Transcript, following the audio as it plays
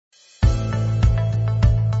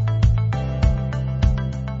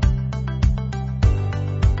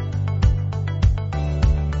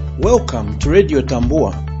Welcome to Radio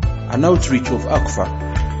Tambua, an outreach of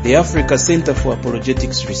ACFA, the Africa Center for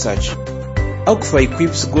Apologetics Research. ACFA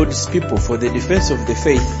equips God's people for the defense of the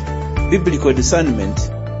faith, biblical discernment,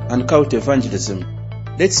 and cult evangelism.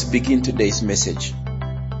 Let's begin today's message.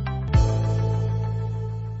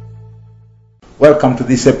 Welcome to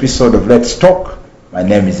this episode of Let's Talk. My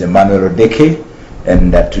name is Emmanuel Odeke,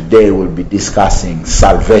 and today we'll be discussing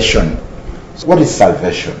salvation. So what is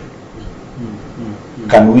salvation?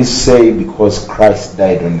 Can we say because Christ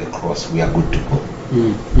died on the cross, we are good to go?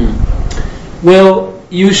 Well,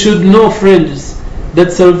 you should know, friends,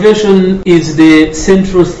 that salvation is the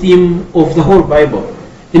central theme of the whole Bible.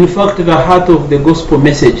 In fact, the heart of the gospel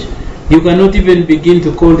message. You cannot even begin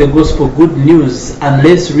to call the gospel good news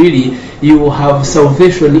unless really you have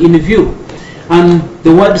salvation in view. And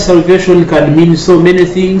the word salvation can mean so many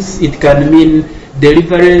things. It can mean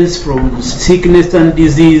deliverance from sickness and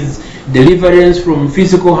disease, deliverance from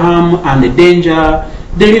physical harm and danger,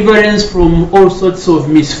 deliverance from all sorts of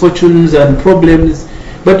misfortunes and problems.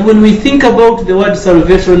 But when we think about the word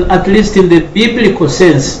salvation, at least in the biblical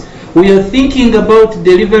sense, we are thinking about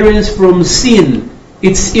deliverance from sin,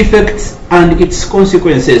 its effects and its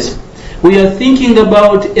consequences. We are thinking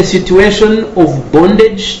about a situation of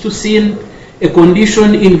bondage to sin, a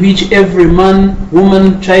condition in which every man,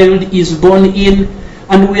 woman, child is born in,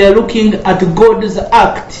 and we are looking at God's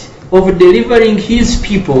act of delivering his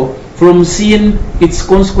people from sin, its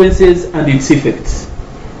consequences, and its effects.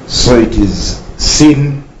 So it is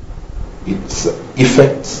sin, its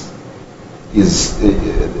effects, is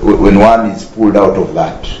when one is pulled out of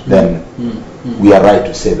that, then we are right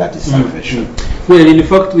to say that is salvation. Well, in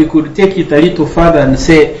fact, we could take it a little further and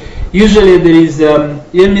say, usually there is,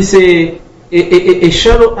 let me say, a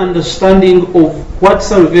shallow understanding of what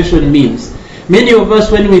salvation means. Many of us,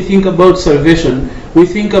 when we think about salvation, we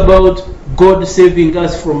think about God saving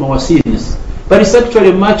us from our sins. But it's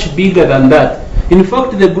actually much bigger than that. In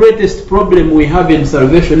fact, the greatest problem we have in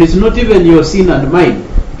salvation is not even your sin and mine.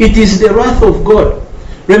 It is the wrath of God.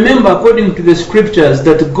 Remember, according to the scriptures,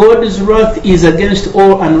 that God's wrath is against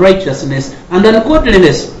all unrighteousness and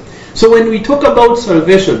ungodliness. So when we talk about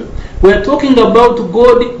salvation, we are talking about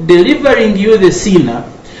God delivering you, the sinner,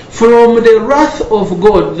 from the wrath of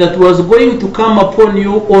God that was going to come upon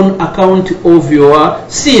you on account of your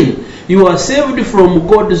sin. You are saved from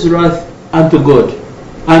God's wrath unto God.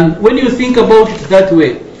 And when you think about it that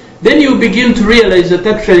way, then you begin to realize that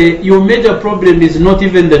actually your major problem is not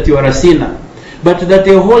even that you are a sinner, but that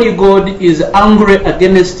a holy God is angry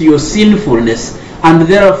against your sinfulness and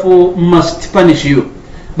therefore must punish you.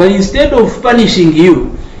 But instead of punishing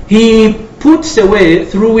you, he puts a way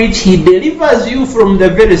through which he delivers you from the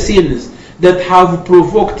very sins that have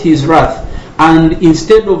provoked his wrath. And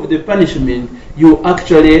instead of the punishment, you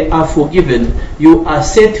actually are forgiven. You are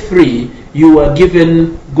set free. You are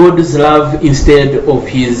given God's love instead of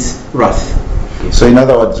his wrath. So in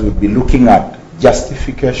other words, we'll be looking at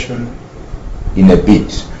justification in a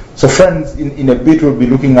bit. So friends, in a bit we'll be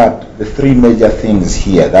looking at the three major things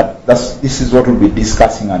here. This is what we'll be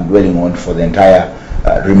discussing and dwelling on for the entire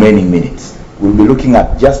remaining minutes. We'll be looking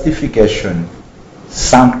at justification,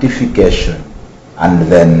 sanctification, and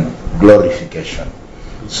then glorification.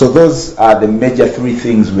 So those are the major three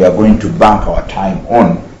things we are going to bank our time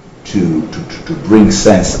on to bring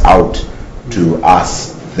sense out to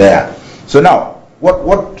us there. So now,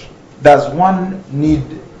 what does one need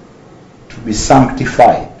to be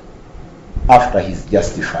sanctified after he's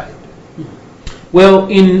justified? Well,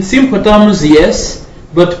 in simple terms, yes,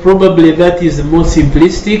 but probably that is more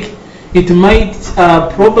simplistic. It might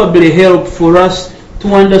probably help for us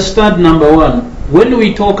to understand, number one, when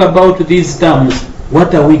we talk about these terms,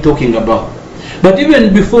 what are we talking about? But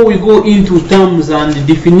even before we go into terms and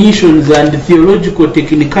definitions and theological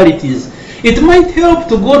technicalities, it might help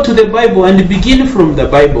to go to the Bible and begin from the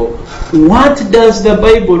Bible. What does the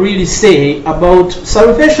Bible really say about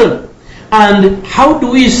salvation? And how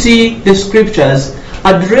do we see the scriptures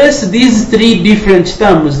address these three different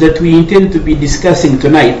terms that we intend to be discussing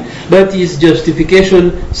tonight? That is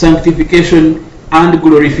justification, sanctification, and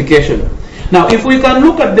glorification. Now, if we can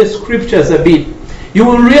look at the scriptures a bit, you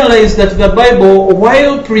will realize that the Bible,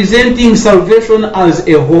 while presenting salvation as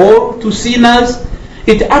a whole to sinners,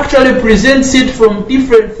 it actually presents it from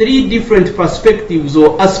three different perspectives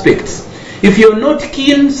or aspects. If you're not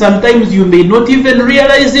keen, sometimes you may not even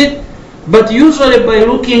realize it, but usually by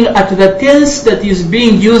looking at the tense that is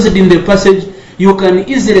being used in the passage, you can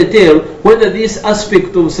easily tell whether this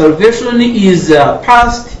aspect of salvation is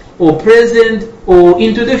past or present or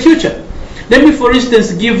into the future. Let me, for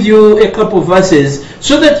instance, give you a couple verses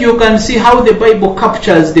so that you can see how the Bible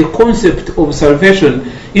captures the concept of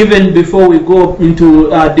salvation even before we go into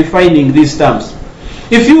defining these terms.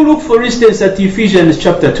 If you look, for instance, at Ephesians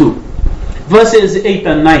chapter 2, verses 8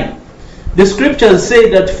 and 9, the scriptures say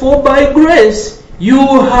that, "For by grace you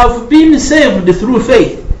have been saved through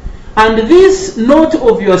faith, and this not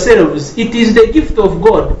of yourselves, it is the gift of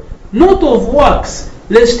God, not of works,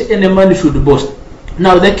 lest any man should boast."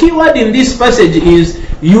 Now the key word in this passage is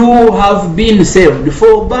 "you have been saved."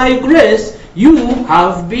 For by grace you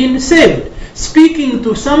have been saved. Speaking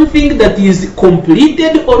to something that is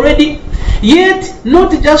completed already, yet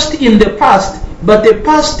not just in the past, but a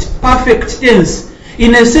past perfect tense.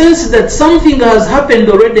 In a sense that something has happened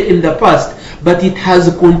already in the past, but it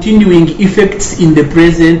has continuing effects in the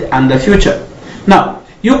present and the future. Now,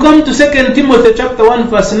 you come to 2 Timothy chapter 1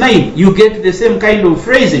 verse 9, you get the same kind of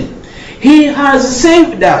phrasing. He has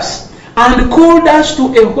saved us and called us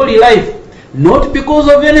to a holy life, not because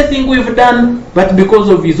of anything we've done, but because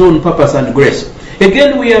of his own purpose and grace.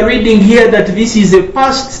 Again, we are reading here that this is a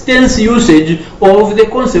past tense usage of the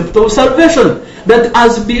concept of salvation, that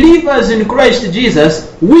as believers in Christ Jesus,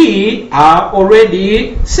 we are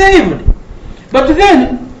already saved. But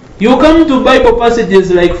then, you come to Bible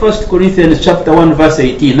passages like 1 Corinthians chapter 1 verse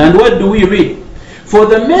 18, and what do we read? "For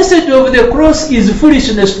the message of the cross is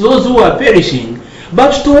foolishness to those who are perishing,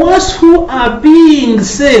 but to us who are being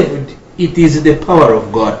saved, it is the power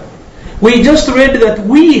of God." We just read that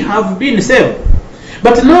we have been saved.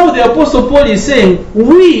 But now the Apostle Paul is saying,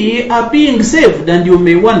 we are being saved. And you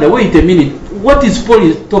may wonder, wait a minute, what is Paul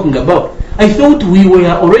talking about? I thought we were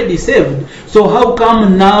already saved. So how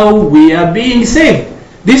come now we are being saved?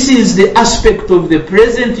 This is the aspect of the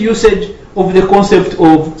present usage of the concept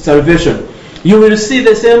of salvation. You will see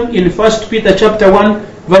the same in 1 Peter chapter 1,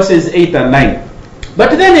 verses 8 and 9.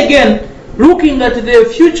 But then again, looking at the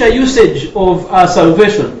future usage of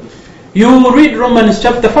salvation, you read Romans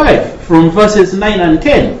chapter 5 from verses 9 and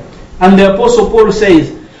 10. And the Apostle Paul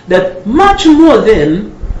says that much more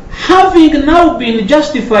then, having now been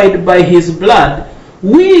justified by his blood,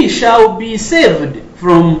 we shall be saved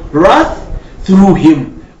from wrath through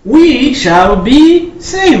him. We shall be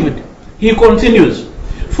saved. He continues,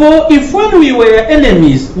 "For if when we were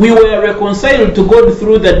enemies, we were reconciled to God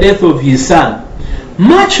through the death of his Son,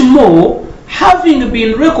 much more, having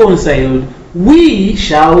been reconciled, we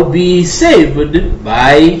shall be saved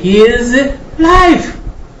by his life."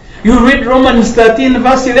 You read Romans 13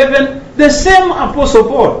 verse 11, the same Apostle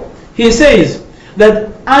Paul. He says that,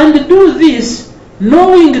 "And do this,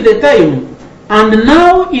 knowing the time, and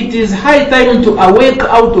now it is high time to awake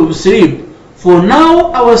out of sleep, for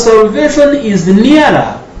now our salvation is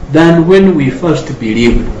nearer than when we first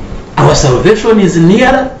believed." Our salvation is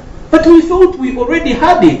nearer, but we thought we already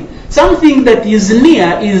had it. Something that is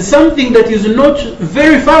near is something that is not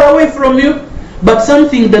very far away from you, but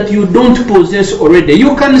something that you don't possess already.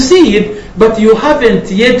 You can see it, but you haven't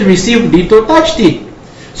yet received it or touched it.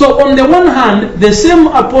 So on the one hand, the same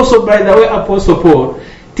apostle, by the way, Apostle Paul,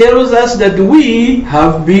 tells us that we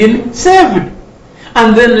have been saved.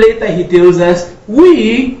 And then later he tells us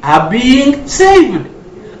we are being saved.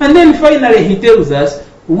 And then finally he tells us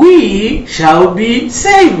we shall be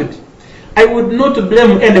saved. I would not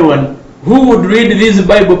blame anyone who would read these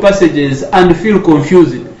Bible passages and feel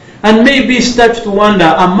confused and maybe start to wonder,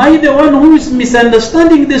 am I the one who is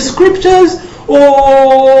misunderstanding the scriptures,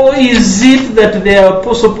 or is it that the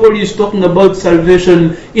Apostle Paul is talking about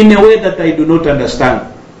salvation in a way that I do not understand?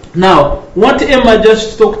 Now, what Emma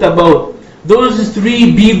just talked about, those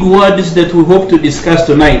three big words that we hope to discuss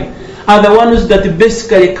tonight, are the ones that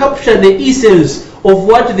basically capture the essence of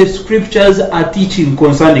what the scriptures are teaching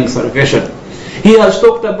concerning salvation. He has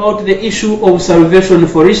talked about the issue of salvation,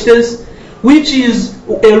 for instance, which is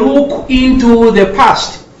a look into the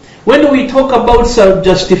past. When we talk about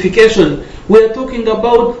self-justification, we are talking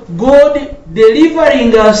about God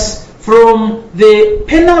delivering us from the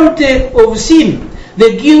penalty of sin,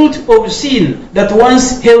 the guilt of sin that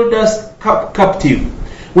once held us captive.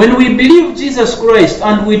 When we believe Jesus Christ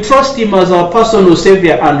and we trust him as our personal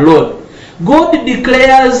Savior and Lord, God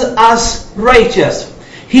declares us righteous.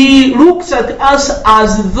 He looks at us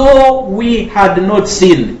as though we had not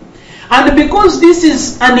sinned. And because this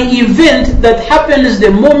is an event that happens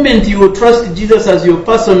the moment you trust Jesus as your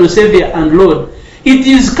personal Savior and Lord, it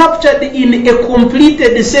is captured in a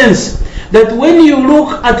completed sense that when you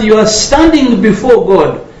look at your standing before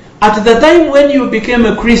God, at the time when you became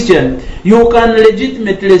a Christian, you can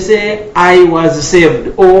legitimately say, I was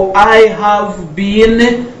saved, or I have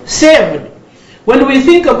been saved. When we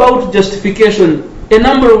think about justification, a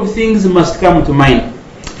number of things must come to mind.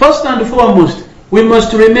 First and foremost, we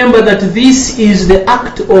must remember that this is the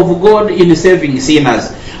act of God in saving sinners.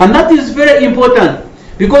 And that is very important,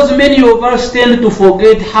 because many of us tend to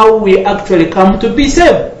forget how we actually come to be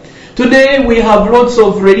saved. Today we have lots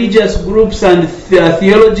of religious groups and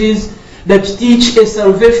theologies that teach a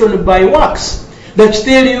salvation by works, that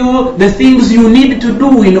tell you the things you need to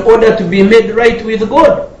do in order to be made right with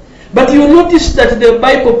God. But you notice that the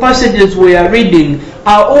Bible passages we are reading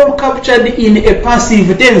are all captured in a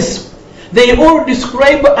passive tense. They all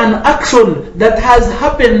describe an action that has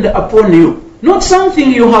happened upon you, not something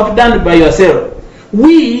you have done by yourself.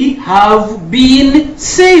 We have been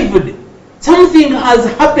saved. Something has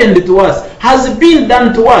happened to us, has been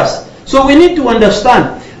done to us. So we need to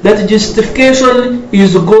understand that justification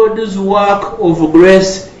is God's work of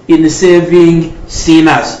grace in saving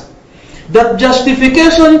sinners. That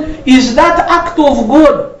justification is that act of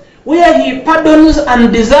God where He pardons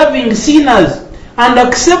undeserving sinners and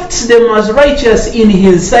accepts them as righteous in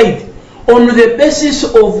His sight on the basis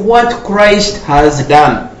of what Christ has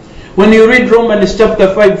done. When you read Romans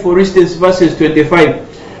chapter 5, for instance, verses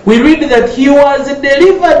 25, we read that He was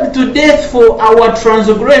delivered to death for our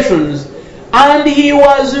transgressions, and He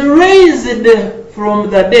was raised from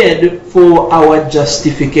the dead for our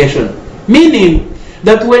justification. Meaning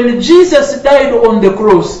that when Jesus died on the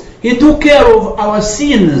cross, He took care of our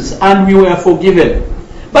sins and we were forgiven.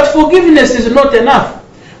 But forgiveness is not enough.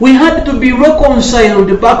 We had to be reconciled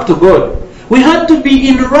back to God. We had to be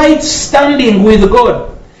in right standing with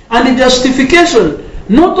God. And justification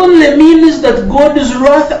not only means that God's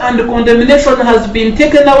wrath and condemnation has been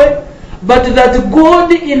taken away, but that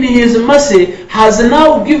God in His mercy has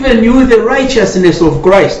now given you the righteousness of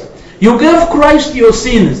Christ. You gave Christ your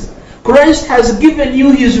sins. Christ has given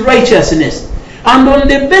you His righteousness. And on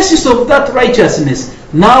the basis of that righteousness,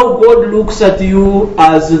 now God looks at you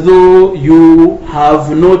as though you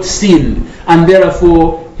have not sinned. And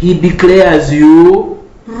therefore, He declares you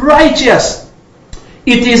righteous.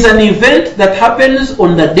 It is an event that happens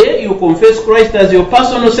on the day you confess Christ as your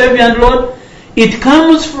personal Savior and Lord. It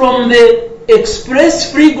comes from the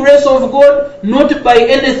express free grace of God, not by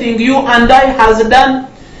anything you and I has done.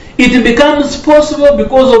 It becomes possible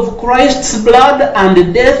because of Christ's blood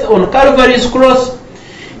and death on Calvary's cross.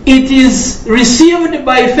 It is received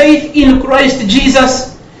by faith in Christ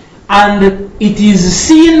Jesus, and it is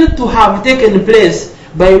seen to have taken place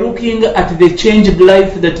by looking at the changed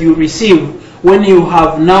life that you receive when you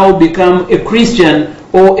have now become a Christian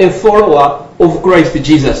or a follower of Christ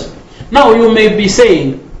Jesus. Now you may be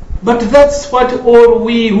saying, but that's what all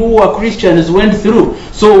we who are Christians went through.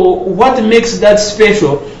 So what makes that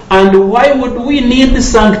special? And why would we need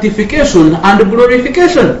sanctification and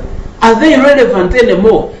glorification? Are they relevant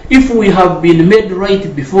anymore? If we have been made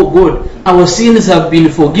right before God, our sins have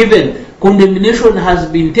been forgiven, condemnation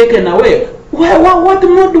has been taken away, what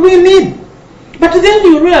more do we need? But then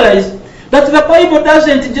you realize that the Bible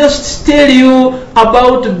doesn't just tell you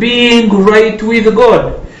about being right with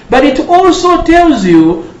God, but it also tells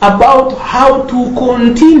you about how to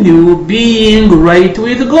continue being right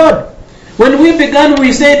with God. When we began,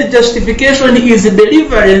 we said justification is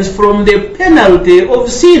deliverance from the penalty of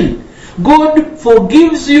sin. God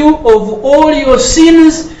forgives you of all your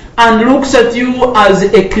sins and looks at you as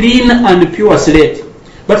a clean and pure slate.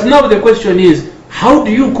 But now the question is, how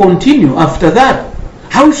do you continue after that?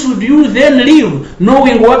 How should you then live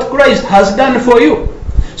knowing what Christ has done for you?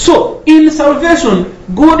 So, in salvation,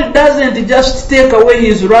 God doesn't just take away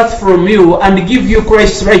His wrath from you and give you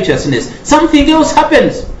Christ's righteousness. Something else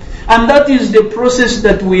happens. And that is the process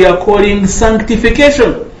that we are calling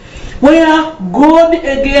sanctification, where God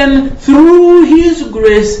again, through His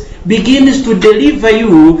grace, begins to deliver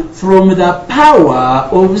you from the power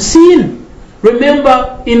of sin.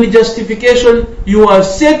 Remember, in justification, you are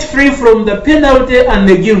set free from the penalty and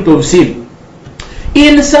the guilt of sin.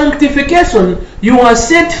 In sanctification, you are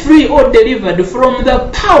set free or delivered from the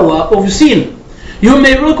power of sin. You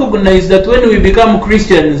may recognize that when we become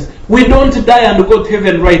Christians, we don't die and go to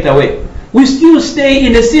heaven right away. We still stay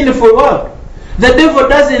in a sinful world. The devil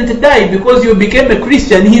doesn't die because you became a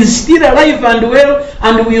Christian. He's still alive and well,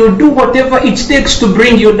 and will do whatever it takes to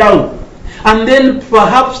bring you down. And then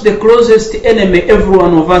perhaps the closest enemy every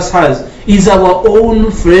one of us has is our own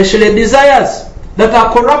fleshly desires that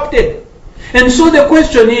are corrupted. And so the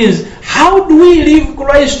question is, how do we live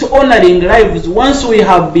Christ-honoring lives once we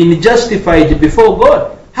have been justified before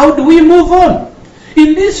God? How do we move on?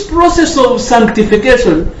 In this process of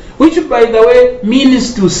sanctification, which by the way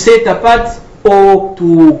means to set apart or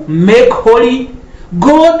to make holy,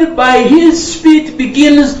 God by His Spirit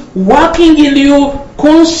begins working in you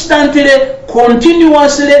constantly,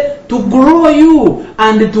 continuously, to grow you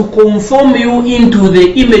and to conform you into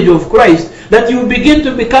the image of Christ, that you begin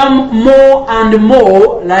to become more and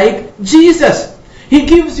more like Jesus. He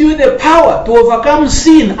gives you the power to overcome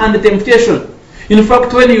sin and temptation. In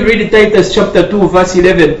fact, when you read Titus chapter 2, verse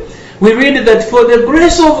 11, we read that for the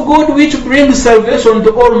grace of God which brings salvation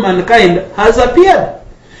to all mankind has appeared.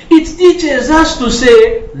 It teaches us to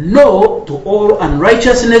say no to all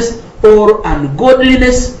unrighteousness or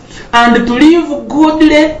ungodliness, and to live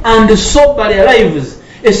godly and sober lives,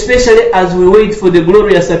 especially as we wait for the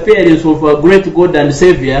glorious appearance of our great God and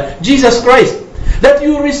Savior, Jesus Christ. That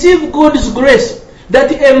you receive God's grace that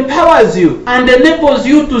empowers you and enables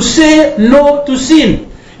you to say no to sin.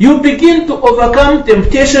 You begin to overcome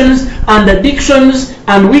temptations and addictions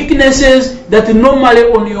and weaknesses that normally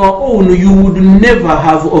on your own you would never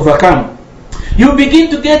have overcome. You begin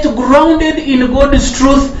to get grounded in God's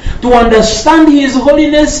truth, to understand His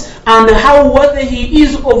holiness and how worthy He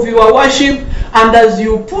is of your worship. And as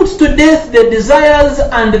you put to death the desires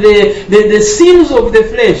and the sins of the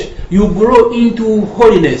flesh, you grow into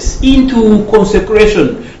holiness, into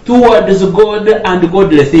consecration towards God and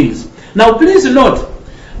godly things. Now please note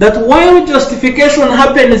that while justification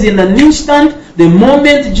happens in an instant, the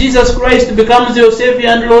moment Jesus Christ becomes your Savior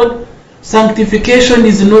and Lord, sanctification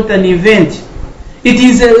is not an event. It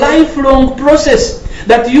is a lifelong process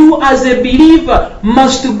that you as a believer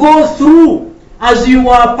must go through as you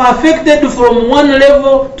are perfected from one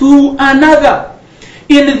level to another.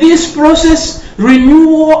 In this process,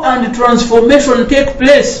 renewal and transformation take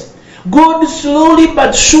place. God slowly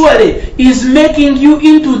but surely is making you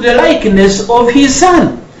into the likeness of His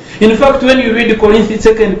Son. In fact, when you read 2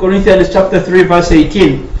 Corinthians chapter 3, verse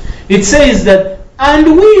 18, it says that,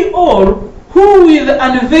 "And we all, who with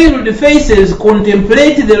unveiled faces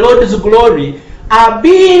contemplate the Lord's glory, are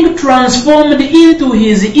being transformed into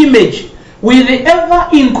His image with ever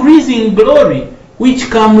increasing glory, which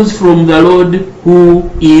comes from the Lord who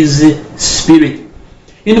is Spirit."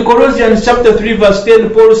 In Colossians chapter 3 verse 10,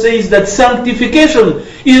 Paul says that sanctification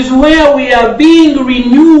is where we are being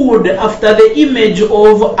renewed after the image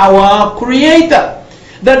of our Creator.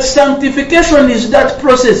 That sanctification is that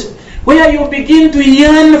process where you begin to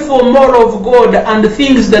yearn for more of God and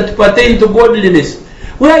things that pertain to godliness,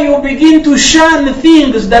 where you begin to shun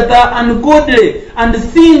things that are ungodly and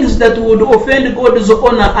things that would offend God's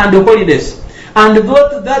honor and holiness. And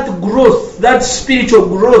that growth, that spiritual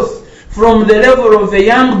growth, from the level of a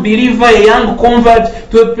young believer, a young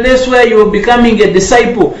convert, to a place where you are becoming a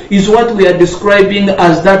disciple, is what we are describing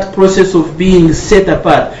as that process of being set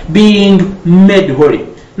apart, being made holy.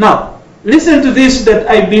 Now, listen to this that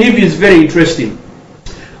I believe is very interesting.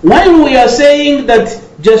 While we are saying that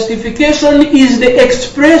justification is the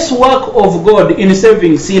express work of God in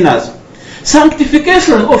saving sinners,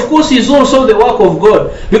 sanctification, of course, is also the work of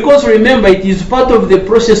God, because remember, it is part of the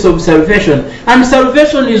process of salvation, and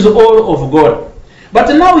salvation is all of God.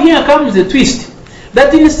 But now here comes the twist,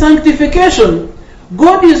 that in sanctification,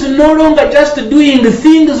 God is no longer just doing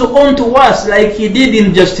things unto us like He did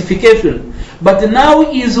in justification, but now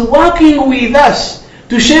is working with us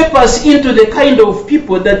to shape us into the kind of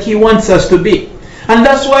people that He wants us to be. And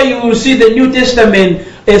that's why you will see the New Testament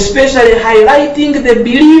especially highlighting the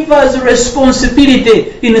believer's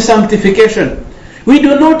responsibility in sanctification. We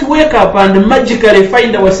do not wake up and magically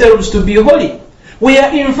find ourselves to be holy. We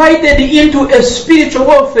are invited into a spiritual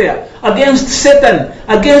warfare against Satan,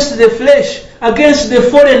 against the flesh, against the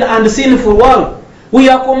fallen and sinful world. We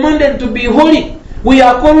are commanded to be holy. We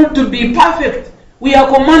are called to be perfect. We are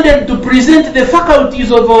commanded to present the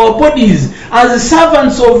faculties of our bodies as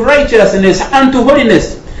servants of righteousness unto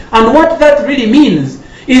holiness. And what that really means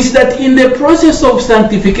is that in the process of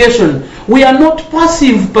sanctification, we are not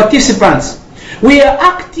passive participants. We are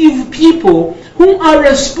active people who are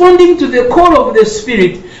responding to the call of the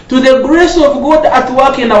Spirit, to the grace of God at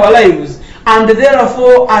work in our lives, and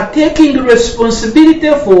therefore are taking responsibility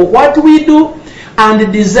for what we do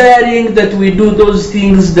and desiring that we do those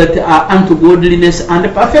things that are unto godliness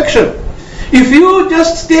and perfection. If you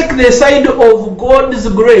just take the side of God's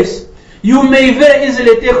grace, you may very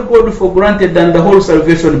easily take God for granted and the whole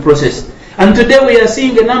salvation process. And today we are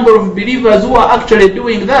seeing a number of believers who are actually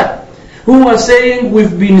doing that, who are saying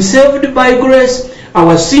we've been saved by grace,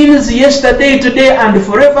 our sins yesterday, today, and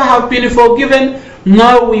forever have been forgiven.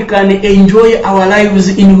 Now we can enjoy our lives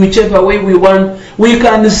in whichever way we want. We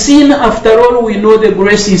can sin, after all we know the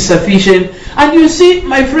grace is sufficient. And you see,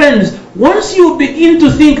 my friends, once you begin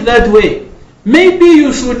to think that way, maybe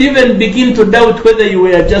you should even begin to doubt whether you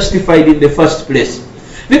were justified in the first place.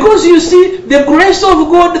 Because you see, the grace of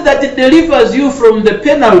God that delivers you from the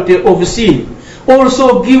penalty of sin,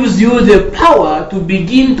 also gives you the power to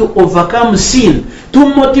begin to overcome sin,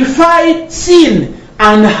 to mortify sin,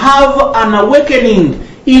 and have an awakening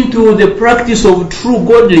into the practice of true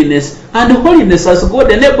godliness and holiness as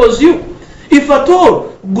God enables you. If at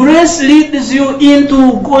all grace leads you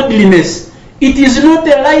into godliness, it is not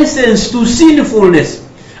a license to sinfulness.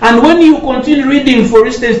 And when you continue reading, for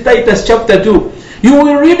instance, Titus chapter 2, you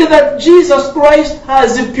will read that Jesus Christ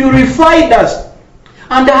has purified us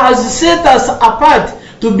and has set us apart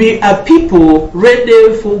to be a people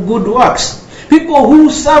ready for good works. People who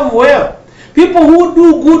serve well. People who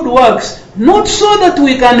do good works, not so that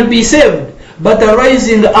we can be saved, but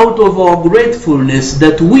arising out of our gratefulness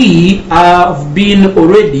that we have been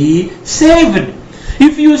already saved.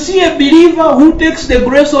 If you see a believer who takes the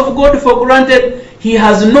grace of God for granted, he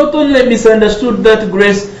has not only misunderstood that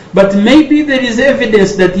grace, but maybe there is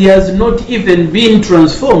evidence that he has not even been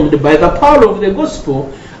transformed by the power of the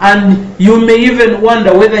gospel, and you may even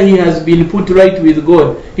wonder whether he has been put right with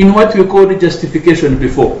God in what we call justification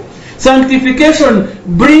before. Sanctification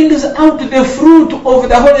brings out the fruit of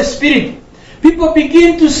the Holy Spirit. People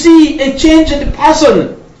begin to see a changed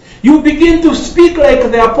person. You begin to speak like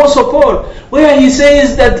the Apostle Paul, where he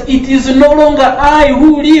says that it is no longer I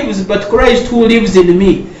who lives, but Christ who lives in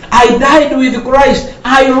me. I died with Christ.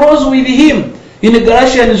 I rose with him. In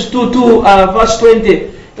Galatians 2 verse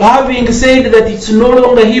 20, having said that it's no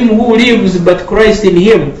longer him who lives, but Christ in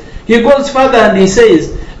him, he goes further and he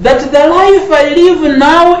says, that the life I live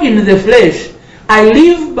now in the flesh, I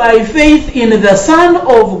live by faith in the Son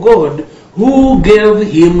of God, who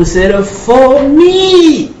gave himself for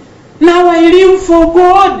me. Now I live for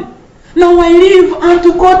God. Now I live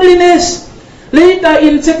unto godliness. Later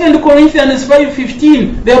in 2 Corinthians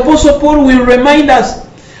 5:15, the Apostle Paul will remind us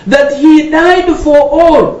that he died for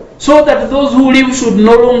all, so that those who live should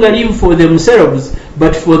no longer live for themselves,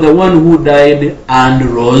 but for the one who died and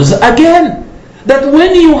rose again. That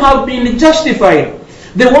when you have been justified,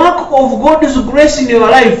 the work of God's grace in your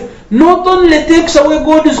life not only takes away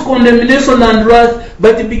God's condemnation and wrath,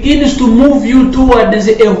 but it begins to move you towards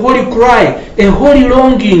a holy cry, a holy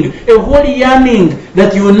longing, a holy yearning,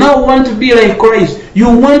 that you now want to be like Christ.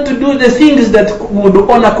 You want to do the things that would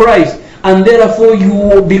honor Christ, and therefore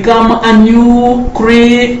you become a new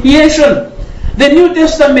creation. The New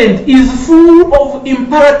Testament is full of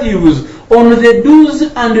imperatives on the do's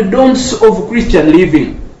and don'ts of Christian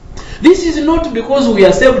living. This is not because we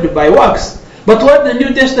are saved by works, but what the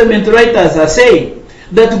New Testament writers are saying,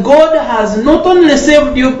 that God has not only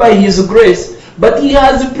saved you by his grace, but he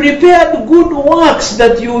has prepared good works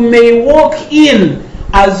that you may walk in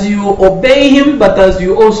as you obey him, but as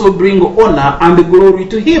you also bring honor and glory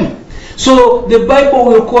to him. So the Bible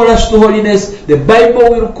will call us to holiness, the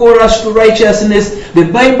Bible will call us to righteousness, the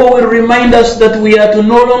Bible will remind us that we are to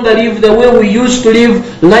no longer live the way we used to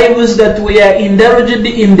live, lives that we are indulged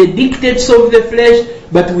in the dictates of the flesh,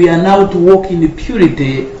 but we are now to walk in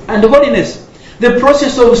purity and holiness. The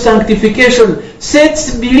process of sanctification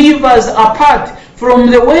sets believers apart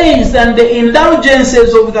from the ways and the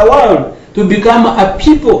indulgences of the world to become a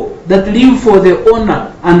people that live for the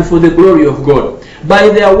honor and for the glory of God. By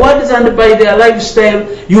their words and by their lifestyle,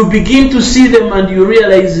 you begin to see them and you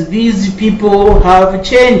realize these people have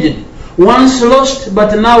changed. Once lost,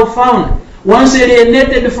 but now found. Once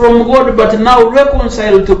alienated from God, but now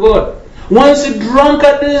reconciled to God. Once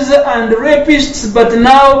drunkards and rapists, but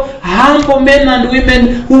now humble men and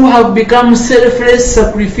women who have become selfless,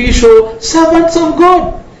 sacrificial servants of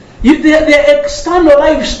God. Their external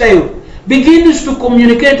lifestyle begins to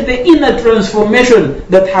communicate the inner transformation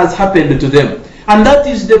that has happened to them. And that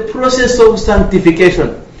is the process of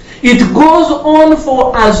sanctification. It goes on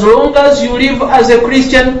for as long as you live as a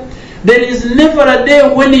Christian. There is never a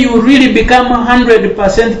day when you really become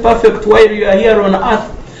 100% perfect while you are here on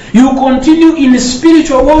earth. You continue in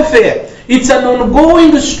spiritual warfare. It's an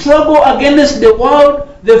ongoing struggle against the world,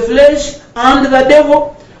 the flesh, and the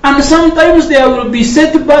devil. And sometimes there will be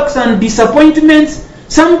setbacks and disappointments.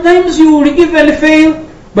 Sometimes you will even fail.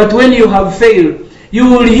 But when you have failed, you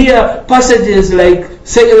will hear passages like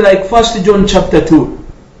 1 John chapter 2,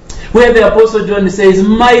 where the Apostle John says,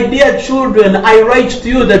 "My dear children, I write to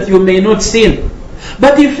you that you may not sin.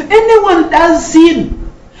 But if anyone does sin,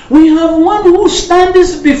 we have one who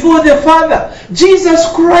stands before the Father, Jesus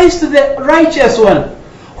Christ the righteous one,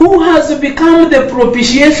 who has become the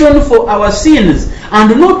propitiation for our sins,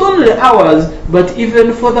 and not only ours, but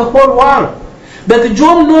even for the whole world." But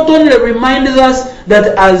John not only reminds us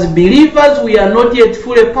that as believers we are not yet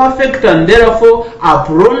fully perfect and therefore are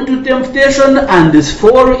prone to temptation and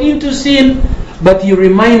fall into sin, but he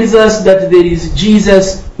reminds us that there is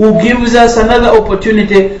Jesus who gives us another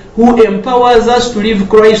opportunity, who empowers us to live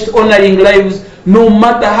Christ-honoring lives, no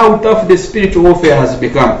matter how tough the spiritual warfare has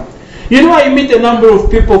become. You know, I meet a number of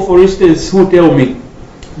people, for instance, who tell me,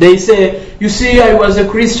 they say, you see, I was a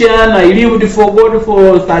Christian, I lived for God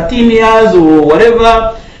for 13 years or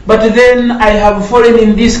whatever, but then I have fallen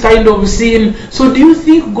in this kind of sin. So do you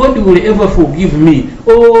think God will ever forgive me?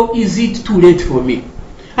 Or is it too late for me?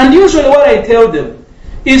 And usually what I tell them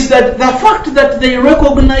is that the fact that they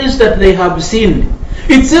recognize that they have sinned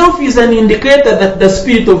itself is an indicator that the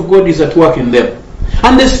Spirit of God is at work in them.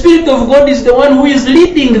 And the Spirit of God is the one who is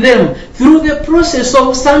leading them through the process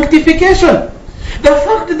of sanctification. The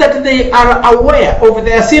fact that they are aware of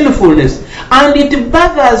their sinfulness and it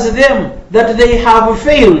bothers them that they have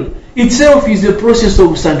failed itself is a process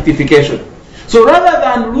of sanctification. So rather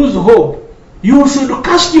than lose hope, you should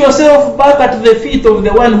cast yourself back at the feet of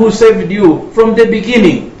the one who saved you from the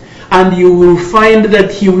beginning, and you will find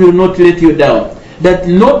that he will not let you down. That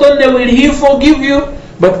not only will he forgive you,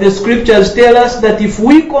 but the scriptures tell us that if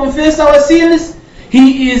we confess our sins,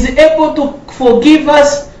 he is able to forgive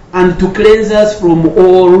us and to cleanse us from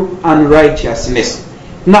all unrighteousness.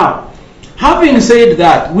 Now, having said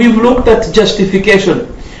that, we've looked at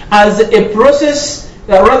justification as a process,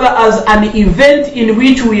 rather as an event in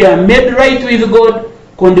which we are made right with God,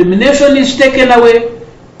 condemnation is taken away,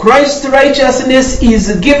 Christ's righteousness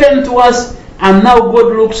is given to us, and now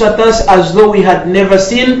God looks at us as though we had never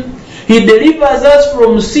sinned. He delivers us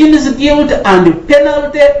from sin's guilt and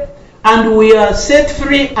penalty, and we are set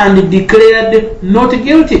free and declared not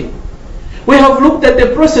guilty. We have looked at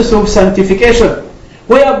the process of sanctification,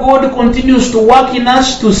 where God continues to work in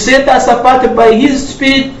us to set us apart by His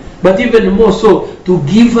Spirit, but even more so, to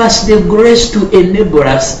give us the grace to enable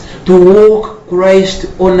us to walk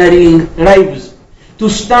Christ-honoring lives, to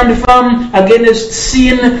stand firm against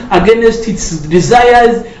sin, against its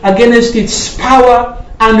desires, against its power,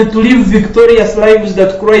 and to live victorious lives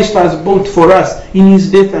that Christ has bought for us in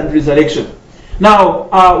His death and resurrection.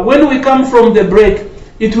 Now, when we come from the break,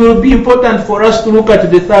 it will be important for us to look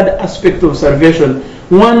at the third aspect of salvation,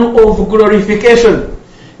 one of glorification.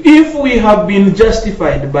 If we have been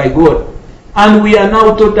justified by God and we are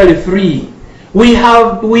now totally free, we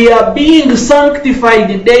are being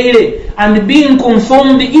sanctified daily and being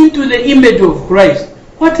conformed into the image of Christ.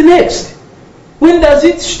 What next? When does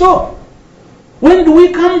it stop? When do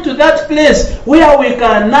we come to that place where we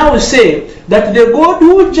can now say that the God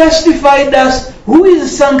who justified us, who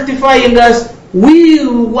is sanctifying us,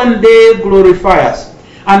 will one day glorify us?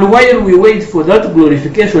 And while we wait for that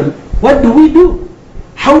glorification, what do?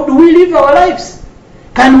 How do we live our lives?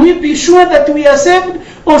 Can we be sure that we are saved,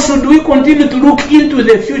 or should we continue to look into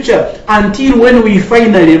the future until when we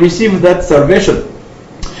finally receive that salvation?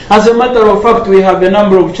 As a matter of fact, we have a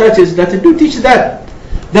number of churches that do teach that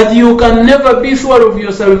you can never be sure of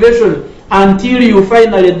your salvation until you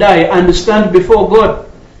finally die and stand before God.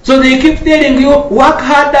 So they keep telling you, work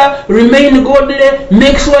harder, remain godly,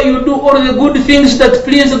 make sure you do all the good things that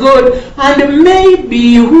please God, and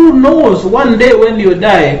maybe, who knows, one day when you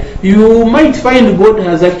die, you might find God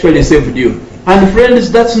has actually saved you. And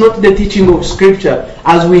friends, that's not the teaching of Scripture,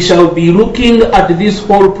 as we shall be looking at this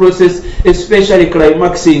whole process, especially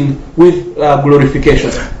climaxing with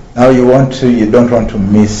glorification. Now you don't want to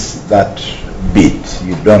miss that bit.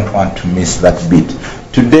 You don't want to miss that bit.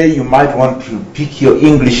 Today you might want to pick your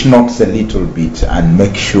English notes a little bit and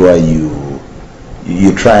make sure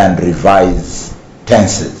you try and revise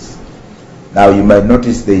tenses. Now you might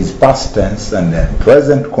notice there is past tense and then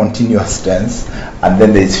present continuous tense, and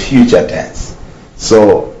then there is future tense.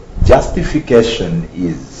 So justification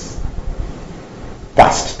is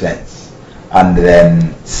past tense, and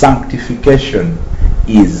then sanctification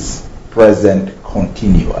is present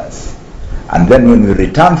continuous. And then when we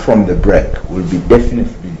return from the break, we'll be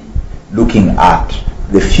definitely looking at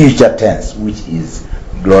the future tense, which is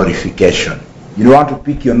glorification. You want to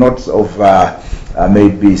pick your notes of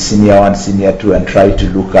maybe senior 1, senior 2, and try to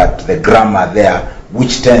look at the grammar there.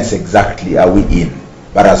 Which tense exactly are we in?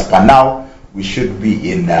 But as per now, we should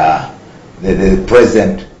be in the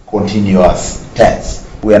present continuous tense.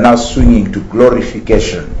 We are now swinging to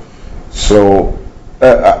glorification. So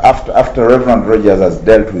after Reverend Rogers has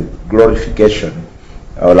dealt with glorification,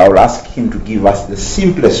 I will ask him to give us the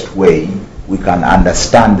simplest way we can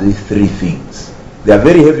understand these three things. They are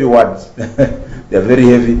very heavy words. They are very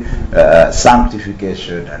heavy.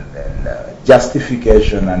 Sanctification, and then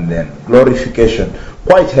justification, and then glorification.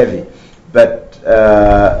 Quite heavy. But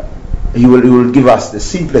he will give us the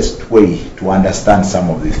simplest way to understand some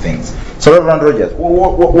of these things. So Reverend Rogers,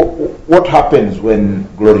 what happens when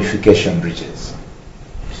glorification reaches?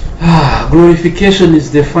 Glorification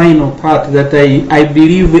is the final part that I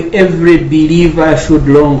believe every believer should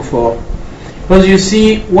long for. Because you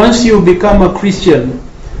see, once you become a Christian,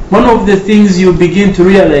 one of the things you begin to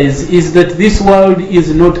realize is that this world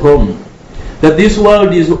is not home. That this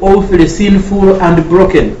world is awfully sinful and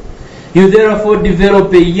broken. You therefore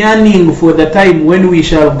develop a yearning for the time when we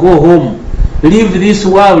shall go home, leave this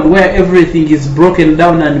world where everything is broken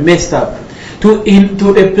down and messed up,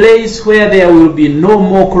 into a place where there will be no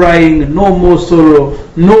more crying, no more sorrow,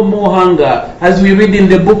 no more hunger, as we read in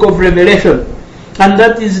the book of Revelation. And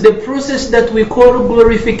that is the process that we call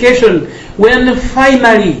glorification, when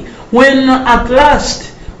finally, when at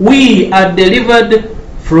last we are delivered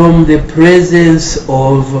from the presence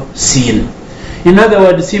of sin. In other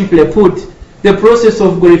words, simply put, the process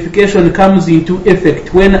of glorification comes into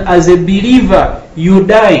effect when, as a believer, you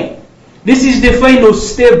die. This is the final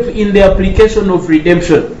step in the application of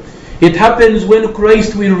redemption. It happens when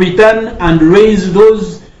Christ will return and raise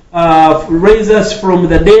us from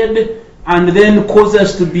the dead, and then cause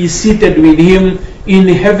us to be seated with Him in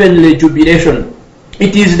heavenly jubilation.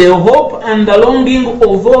 It is the hope and the longing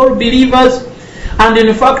of all believers. And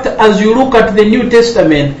in fact, as you look at the New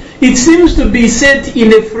Testament, it seems to be set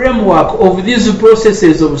in a framework of these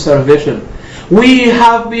processes of salvation. We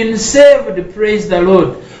have been saved, praise the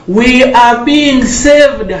Lord. We are being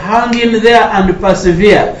saved, hang in there and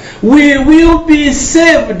persevere. We will be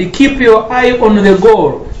saved, keep your eye on the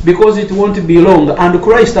goal, because it won't be long, and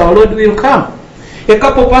Christ our Lord will come. A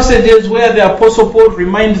couple passages where the Apostle Paul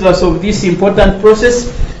reminds us of this important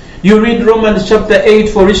process. You read Romans chapter 8,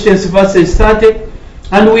 for instance, verses 30,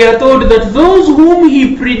 and we are told that those whom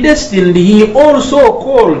He predestined, He also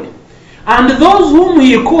called. And those whom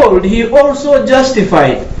He called, He also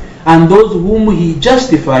justified. And those whom He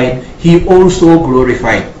justified, He also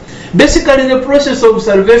glorified. Basically, the process of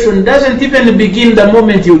salvation doesn't even begin the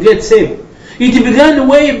moment you get saved. It began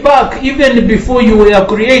way back, even before you were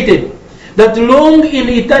created. That long in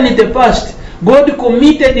eternity past, God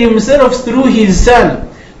committed Himself through His Son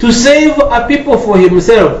to save a people for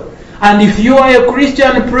Himself. And if you are a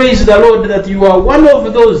Christian, praise the Lord that you are one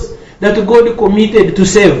of those that God committed to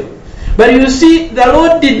save. But you see, the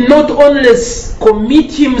Lord did not only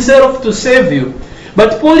commit Himself to save you,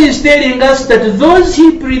 but Paul is telling us that those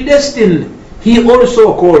He predestined, He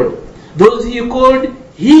also called. Those He called,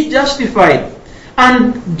 He justified.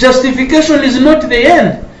 And justification is not the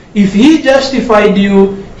end. If He justified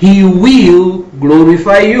you, He will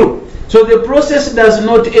glorify you. So the process does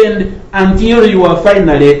not end until you are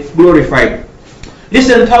finally glorified.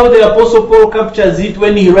 Listen how the Apostle Paul captures it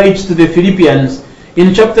when he writes to the Philippians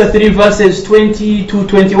in chapter 3, verses 20 to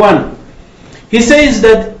 21. He says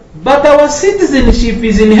that, but our citizenship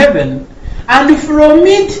is in heaven, and from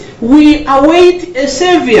it we await a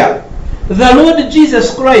Savior, the Lord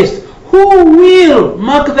Jesus Christ, who will,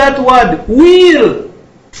 mark that word, will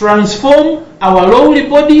transform our lowly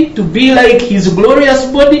body to be like His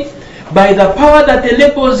glorious body by the power that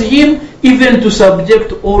enables Him even to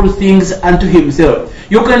subject all things unto Himself.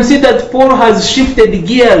 You can see that Paul has shifted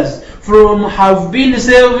gears from have been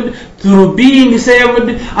saved to being saved,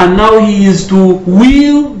 and now he is to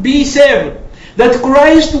will be saved. That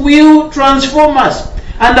Christ will transform us.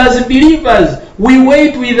 And as believers, we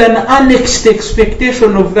wait with an annexed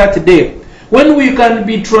expectation of that day, when we can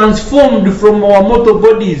be transformed from our mortal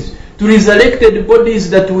bodies to resurrected bodies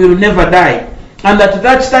that will never die. And at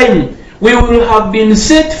that time, we will have been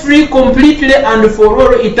set free completely and for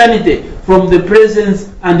all eternity from the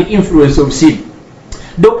presence and influence of sin.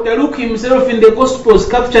 Dr. Luke himself in the Gospels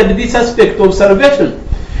captured this aspect of salvation.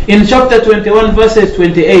 In chapter 21, verses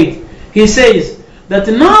 28, he says that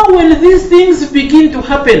now when these things begin to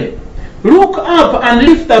happen, look up and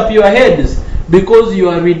lift up your heads, because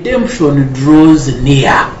your redemption draws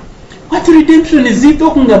near. What redemption is he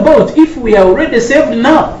talking about if we are already saved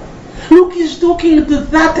now? Luke is talking to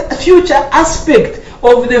that future aspect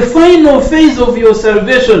of the final phase of your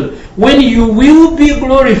salvation, when you will be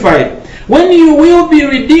glorified, when you will be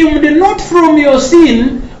redeemed not from your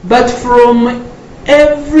sin, but from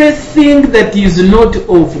everything that is not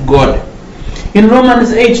of God. In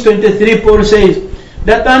Romans 8:23, Paul says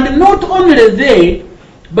that, and not only they,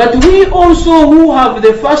 but we also who have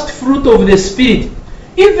the first fruit of the Spirit,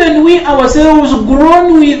 even we ourselves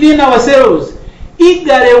groan within ourselves,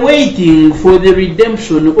 eagerly waiting for the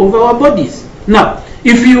redemption of our bodies. Now,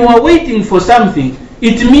 if you are waiting for something,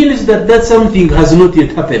 it means that that something has not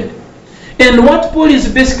yet happened. And what Paul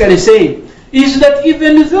is basically saying is that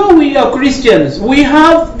even though we are Christians, we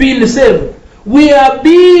have been saved, we are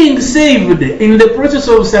being saved in the process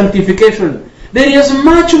of sanctification, there is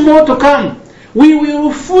much more to come. We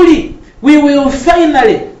will fully We will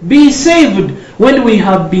finally be saved when we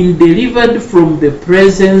have been delivered from the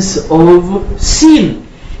presence of sin.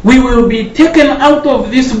 We will be taken out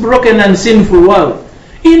of this broken and sinful world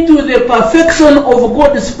into the perfection of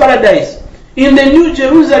God's paradise, in the New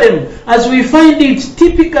Jerusalem, as we find it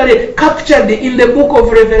typically captured in the book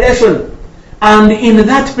of Revelation. And in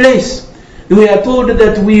that place, we are told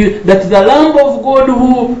that the Lamb of God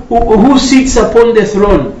who sits upon the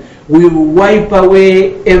throne will wipe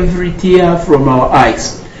away every tear from our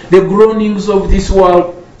eyes. The groanings of this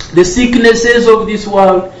world, the sicknesses of this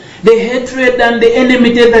world, the hatred and the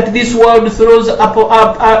enmity that this world throws up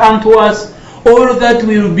unto us, all that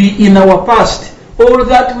will be in our past. All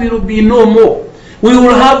that will be no more. We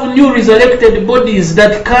will have new resurrected bodies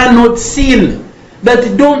that cannot sin,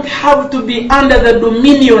 that don't have to be under the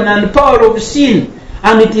dominion and power of sin.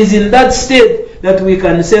 And it is in that state that we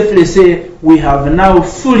can safely say we have now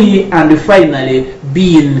fully and finally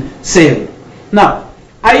been saved. Now,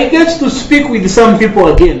 I get to speak with some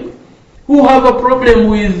people again who have a problem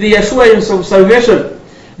with the assurance of salvation.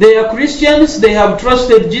 They are Christians, they have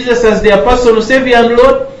trusted Jesus as their personal Savior and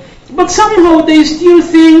Lord, but somehow they still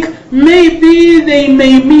think maybe they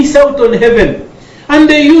may miss out on heaven. And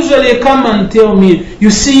they usually come and tell me, you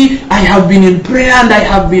see, I have been in prayer and I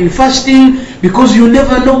have been fasting, because you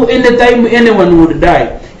never know any time anyone would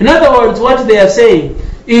die. In other words, what they are saying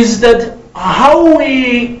is that how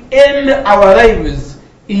we end our lives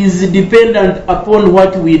is dependent upon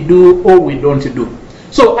what we do or we don't do.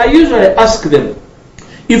 So I usually ask them,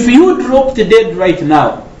 if you dropped dead right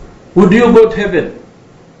now, would you go to heaven?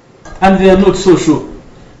 And they are not so sure.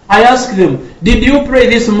 I ask them, did you pray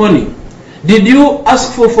this morning? Did you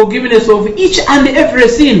ask for forgiveness of each and every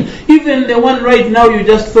sin, even the one right now you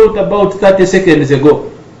just thought about 30 seconds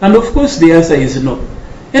ago? And of course the answer is no.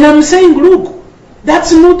 And I'm saying, look,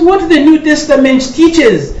 that's not what the New Testament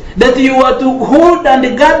teaches, that you are to hold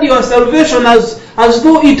and guard your salvation as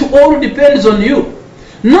though it all depends on you.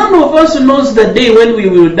 None of us knows the day when we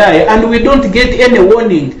will die, and we don't get any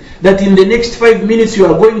warning that in the next 5 minutes you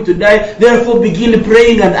are going to die. Therefore begin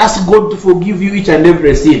praying and ask God to forgive you each and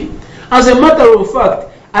every sin. As a matter of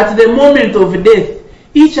fact, at the moment of death,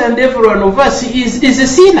 each and every one of us is a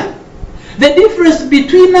sinner. The difference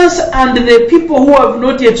between us and the people who have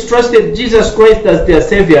not yet trusted Jesus Christ as their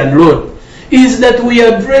Savior and Lord is that we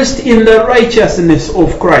are dressed in the righteousness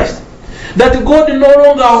of Christ. That God no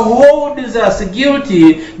longer holds us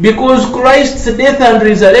guilty because Christ's death and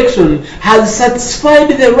resurrection has satisfied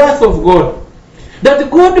the wrath of God. That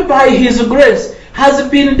God, by His grace, has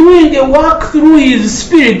been doing a work through His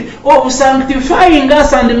Spirit of sanctifying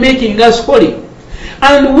us and making us holy.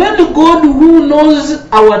 And when God, who knows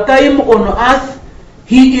our time on earth,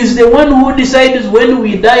 He is the one who decides when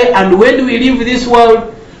we die and when we leave this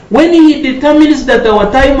world. When He determines that our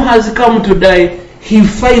time has come to die, He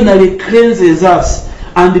finally cleanses us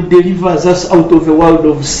and delivers us out of a world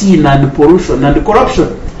of sin and pollution and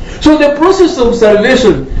corruption. So the process of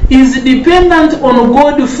salvation is dependent on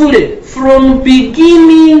God fully, from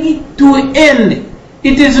beginning to end.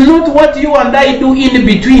 It is not what you and I do in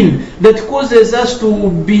between that causes us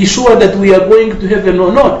to be sure that we are going to heaven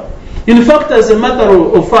or not. In fact, as a matter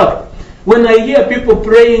of fact, when I hear people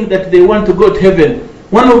praying that they want to go to heaven,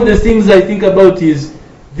 one of the things I think about is,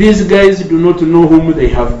 these guys do not know whom they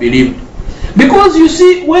have believed. Because you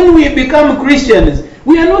see, when we become Christians,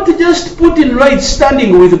 we are not just put in right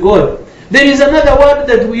standing with God. There is another word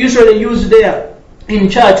that we usually use there in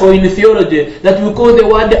church or in theology that we call the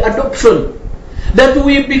word adoption. That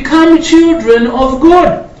we become children of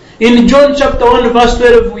God. In John chapter 1 verse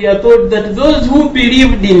 12 we are told that those who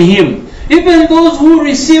believed in Him, even those who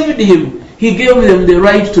received Him, He gave them the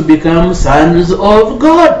right to become sons of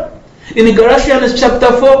God. In Galatians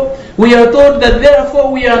chapter 4, we are told that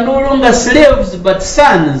therefore we are no longer slaves but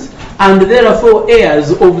sons, and therefore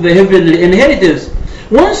heirs of the heavenly inheritance.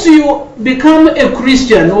 Once you become a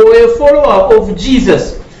Christian or a follower of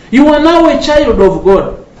Jesus, you are now a child of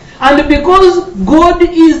God. And because God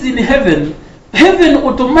is in heaven, heaven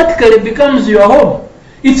automatically becomes your home.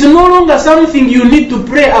 It's no longer something you need to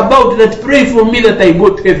pray about, that pray for me that I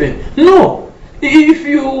go to heaven. No. If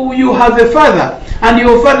you have a father and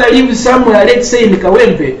your father lives somewhere, let's say in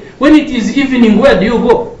Kawempe, when it is evening, where do you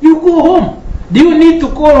go? You go home. Do you need to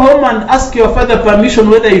call home and ask your father permission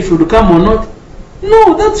whether you should come or not?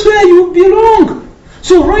 No, that's where you belong.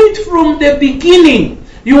 So right from the beginning,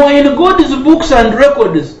 you are in God's books and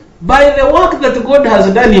records by the work that God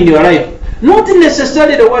has done in your life, not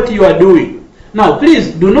necessarily what you are doing. Now,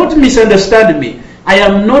 please do not misunderstand me. I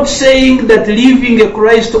am not saying that living a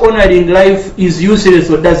Christ-honoring life is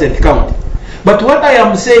useless or doesn't count. But what I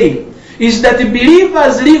am saying is that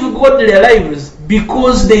believers live godly lives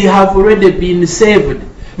because they have already been saved.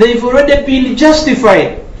 They've already been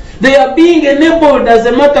justified. They are being enabled, as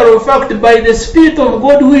a matter of fact, by the Spirit of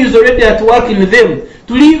God who is already at work in them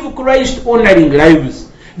to live Christ-honoring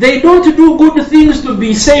lives. They don't do good things to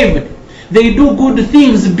be saved. They do good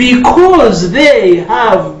things because they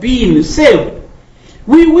have been saved.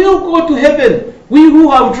 We will go to heaven, we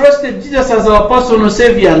who have trusted Jesus as our personal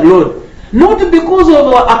Savior and Lord, not because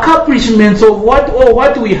of our accomplishments of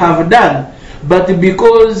what we have done, but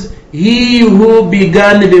because He who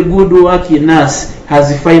began the good work in us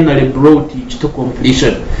has finally brought it to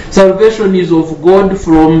completion. Salvation is of God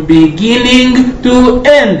from beginning to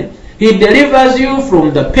end. He delivers you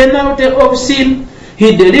from the penalty of sin.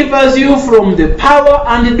 He delivers you from the power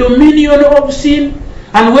and dominion of sin.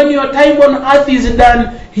 And when your time on earth is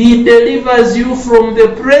done, He delivers you from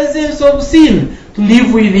the presence of sin to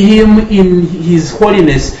live with Him in His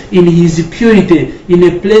holiness, in His purity, in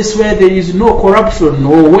a place where there is no corruption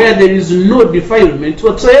or where there is no defilement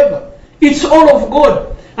whatsoever. It's all of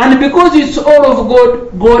God. And because it's all of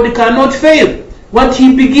God, God cannot fail. What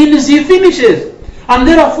He begins, He finishes. And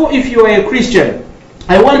therefore, if you are a Christian,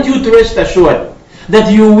 I want you to rest assured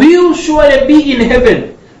that you will surely be in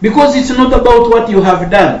heaven, because it's not about what you have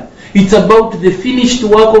done. It's about the finished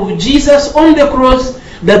work of Jesus on the cross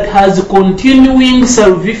that has continuing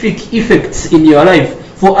salvific effects in your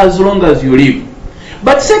life for as long as you live.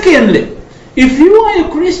 But secondly, if you are a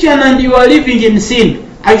Christian and you are living in sin,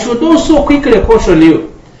 I should also quickly caution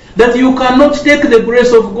you that you cannot take the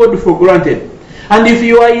grace of God for granted. And if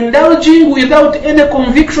you are indulging without any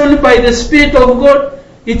conviction by the Spirit of God,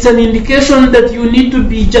 it's an indication that you need to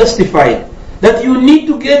be justified, that you need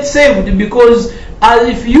to get saved, because as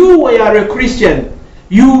if you were a Christian,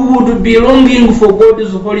 you would be longing for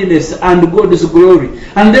God's holiness and God's glory,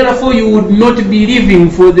 and therefore you would not be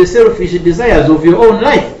living for the selfish desires of your own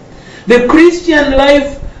life. The Christian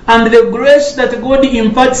life and the grace that God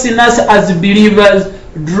imparts in us as believers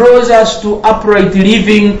draws us to upright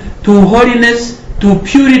living, to holiness, to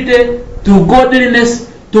purity, to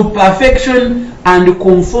godliness, to perfection, and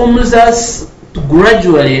conforms us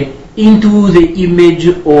gradually into the image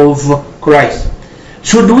of Christ.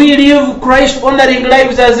 Should we live Christ-honoring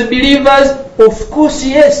lives as believers? Of course,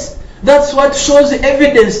 yes. That's what shows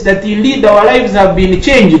evidence that indeed our lives have been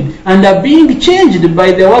changed and are being changed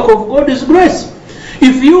by the work of God's grace.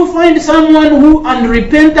 If you find someone who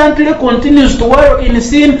unrepentantly continues to wallow in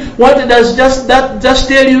sin, what does that just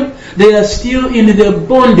tell you? They are still in the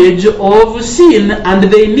bondage of sin and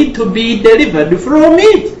they need to be delivered from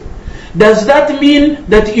it. Does that mean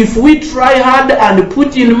that if we try hard and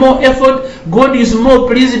put in more effort, God is more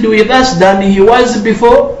pleased with us than He was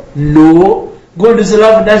before? No. God's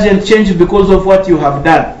love doesn't change because of what you have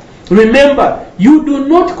done. Remember, you do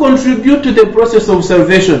not contribute to the process of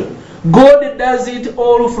salvation. God does it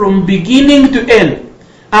all from beginning to end.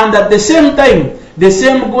 And at the same time, the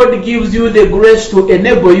same God gives you the grace to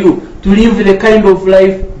enable you to live the kind of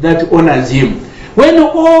life that honors Him. When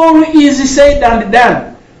all is said and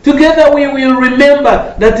done, together we will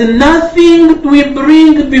remember that nothing we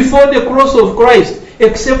bring before the cross of Christ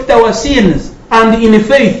except our sins, and in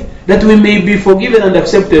faith that we may be forgiven and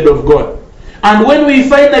accepted of God. And when we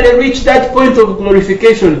finally reach that point of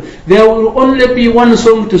glorification, there will only be one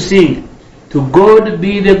song to sing. To God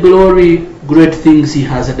be the glory, great things He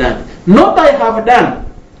has done. Not I have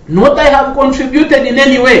done, not I have contributed in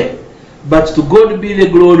any way, but to God be the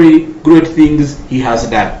glory, great things He has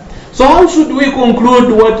done. So how should we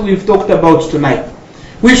conclude what we've talked about tonight?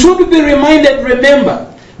 We should be reminded,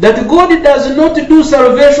 remember, that God does not do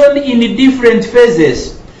salvation in different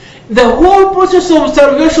phases. The whole process of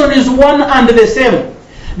salvation is one and the same.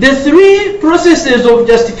 The three processes of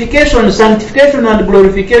justification, sanctification, and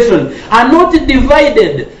glorification are not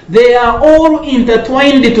divided. They are all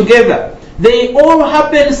intertwined together. They all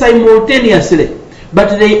happen simultaneously.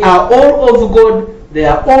 But they are all of God. They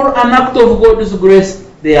are all an act of God's grace.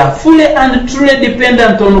 They are fully and truly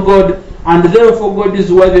dependent on God. And therefore God is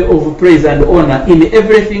worthy of praise and honor in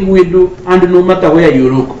everything we do and no matter where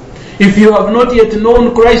you look. If you have not yet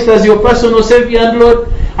known Christ as your personal Savior and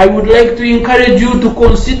Lord, I would like to encourage you to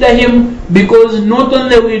consider Him, because not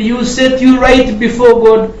only will you set you right before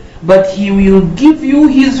God, but He will give you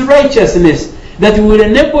His righteousness that will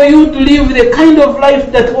enable you to live the kind of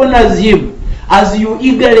life that honors Him as you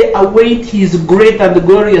eagerly await His great and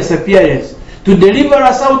glorious appearance to deliver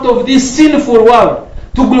us out of this sinful world,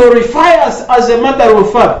 to glorify us as a matter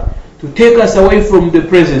of fact, to take us away from the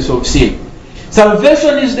presence of sin.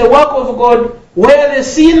 Salvation is the work of God where the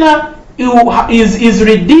sinner is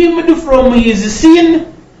redeemed from his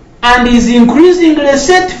sin and is increasingly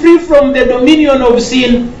set free from the dominion of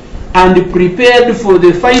sin and prepared for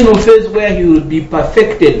the final phase where he will be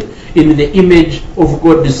perfected in the image of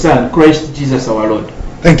God the Son, Christ Jesus our Lord.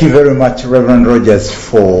 Thank you very much, Reverend Rogers,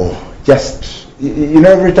 for just,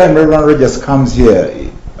 every time Reverend Rogers comes here,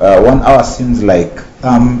 1 hour seems like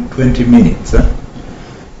 20 minutes.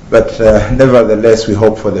 But nevertheless, we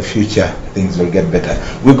hope for the future things will get better.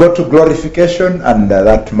 We go to glorification, and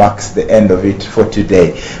that marks the end of it for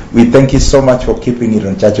today. We thank you so much for keeping it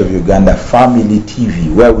on Church of Uganda Family TV,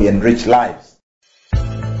 where we enrich lives.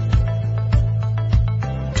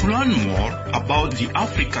 To learn more about the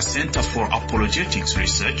Africa Center for Apologetics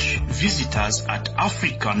Research, visit us at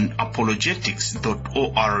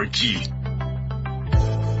africanapologetics.org.